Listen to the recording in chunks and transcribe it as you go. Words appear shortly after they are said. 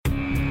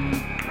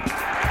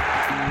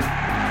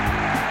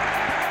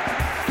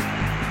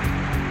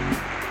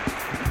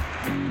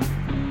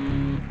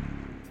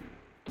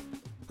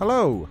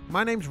Hello,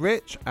 my name's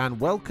Rich and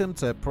welcome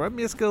to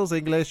Premier Skills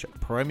English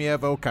Premier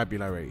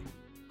Vocabulary.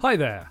 Hi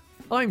there,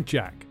 I'm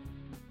Jack.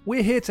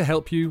 We're here to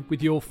help you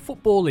with your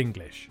football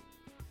English.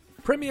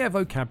 Premier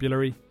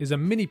Vocabulary is a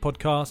mini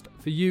podcast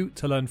for you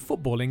to learn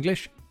football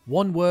English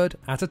one word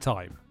at a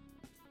time.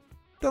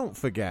 Don't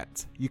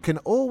forget, you can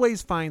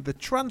always find the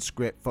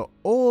transcript for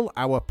all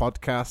our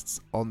podcasts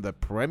on the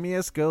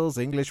Premier Skills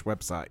English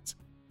website.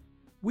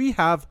 We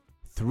have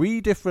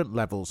 3 different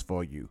levels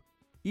for you: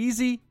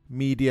 easy,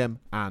 medium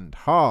and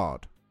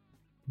hard.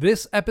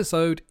 This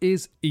episode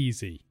is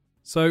easy,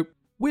 so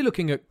we're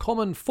looking at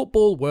common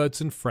football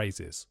words and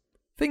phrases,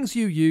 things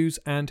you use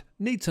and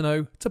need to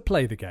know to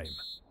play the game.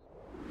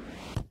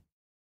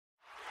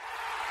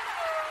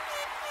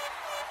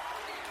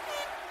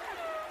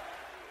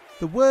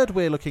 The word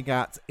we're looking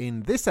at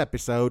in this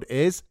episode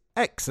is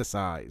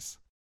exercise.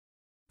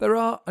 There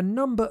are a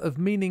number of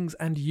meanings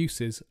and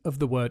uses of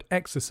the word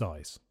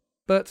exercise,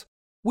 but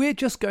we're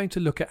just going to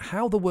look at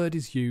how the word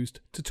is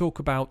used to talk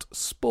about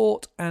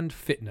sport and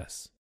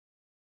fitness.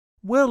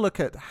 We'll look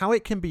at how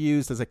it can be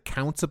used as a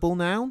countable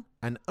noun,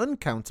 an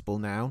uncountable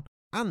noun,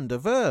 and a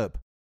verb.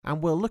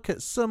 And we'll look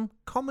at some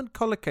common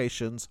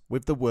collocations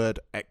with the word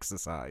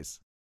exercise.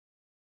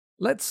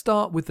 Let's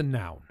start with the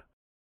noun.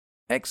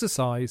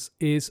 Exercise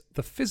is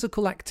the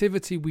physical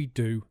activity we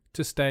do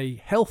to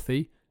stay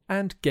healthy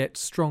and get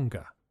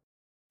stronger.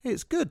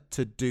 It's good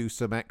to do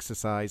some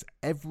exercise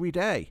every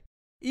day.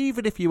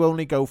 Even if you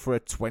only go for a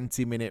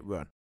 20-minute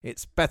run,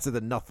 it's better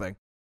than nothing.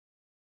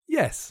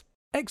 Yes,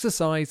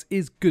 exercise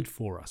is good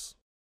for us.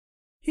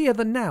 Here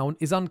the noun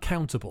is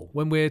uncountable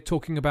when we're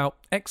talking about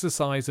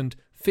exercise and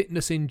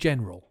fitness in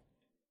general.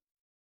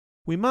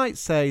 We might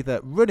say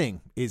that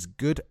running is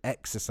good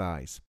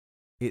exercise.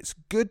 It's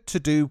good to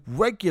do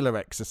regular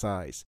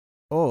exercise,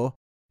 or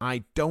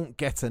I don't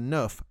get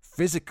enough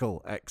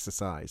physical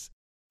exercise.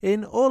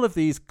 In all of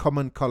these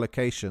common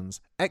collocations,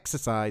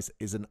 exercise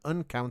is an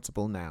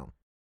uncountable noun.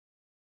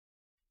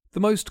 The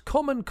most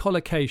common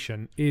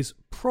collocation is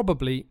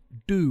probably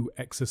do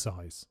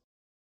exercise.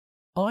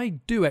 I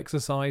do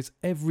exercise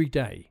every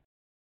day.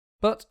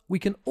 But we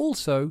can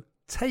also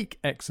take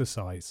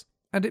exercise,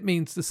 and it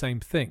means the same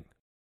thing.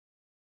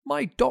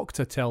 My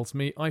doctor tells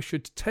me I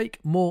should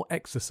take more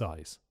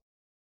exercise.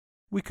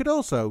 We could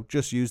also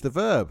just use the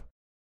verb.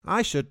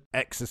 I should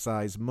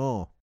exercise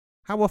more.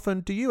 How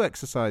often do you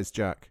exercise,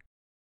 Jack?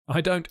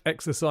 I don't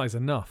exercise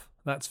enough,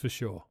 that's for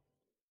sure.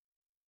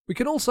 We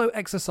can also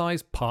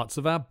exercise parts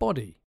of our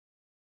body.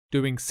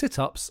 Doing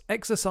sit-ups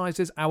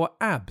exercises our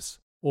abs,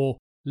 or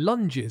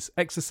lunges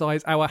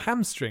exercise our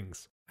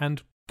hamstrings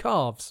and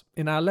calves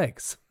in our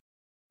legs.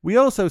 We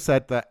also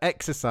said that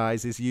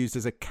exercise is used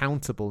as a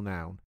countable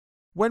noun.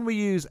 When we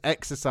use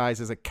exercise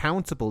as a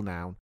countable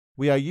noun,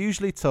 we are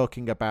usually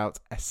talking about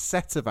a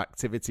set of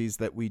activities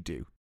that we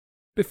do.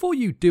 Before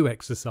you do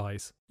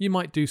exercise, you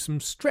might do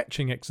some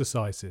stretching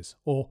exercises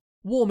or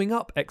warming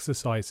up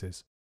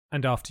exercises.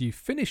 And after you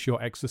finish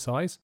your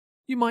exercise,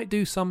 you might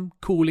do some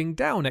cooling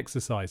down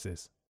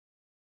exercises.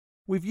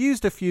 We've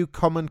used a few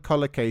common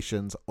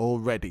collocations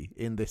already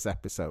in this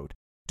episode.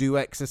 Do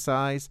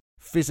exercise,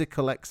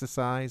 physical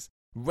exercise,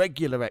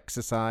 regular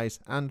exercise,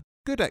 and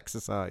good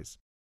exercise.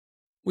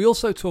 We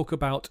also talk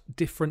about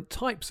different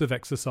types of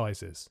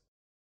exercises.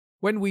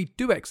 When we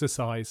do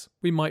exercise,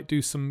 we might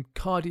do some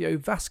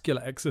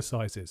cardiovascular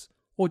exercises,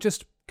 or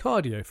just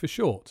cardio for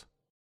short.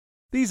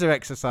 These are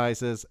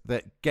exercises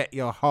that get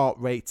your heart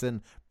rate and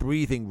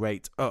breathing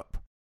rate up.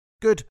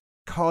 Good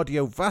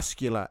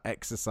cardiovascular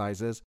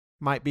exercises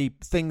might be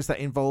things that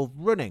involve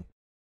running.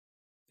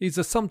 These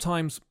are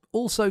sometimes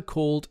also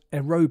called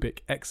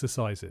aerobic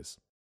exercises.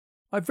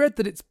 I've read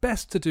that it's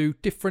best to do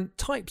different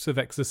types of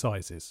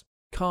exercises,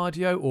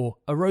 cardio or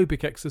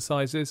aerobic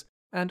exercises,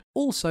 and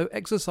also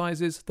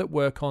exercises that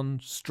work on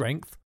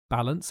strength,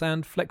 balance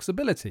and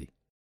flexibility.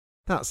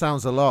 That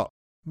sounds a lot.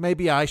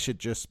 Maybe I should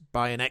just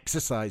buy an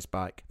exercise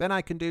bike. Then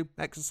I can do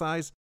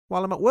exercise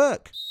while I'm at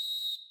work.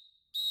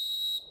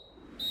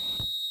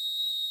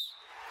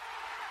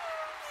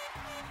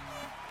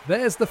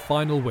 There's the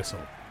final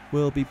whistle.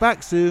 We'll be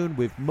back soon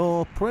with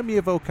more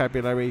Premier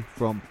Vocabulary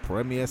from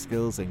Premier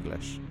Skills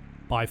English.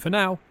 Bye for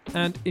now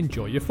and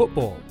enjoy your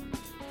football.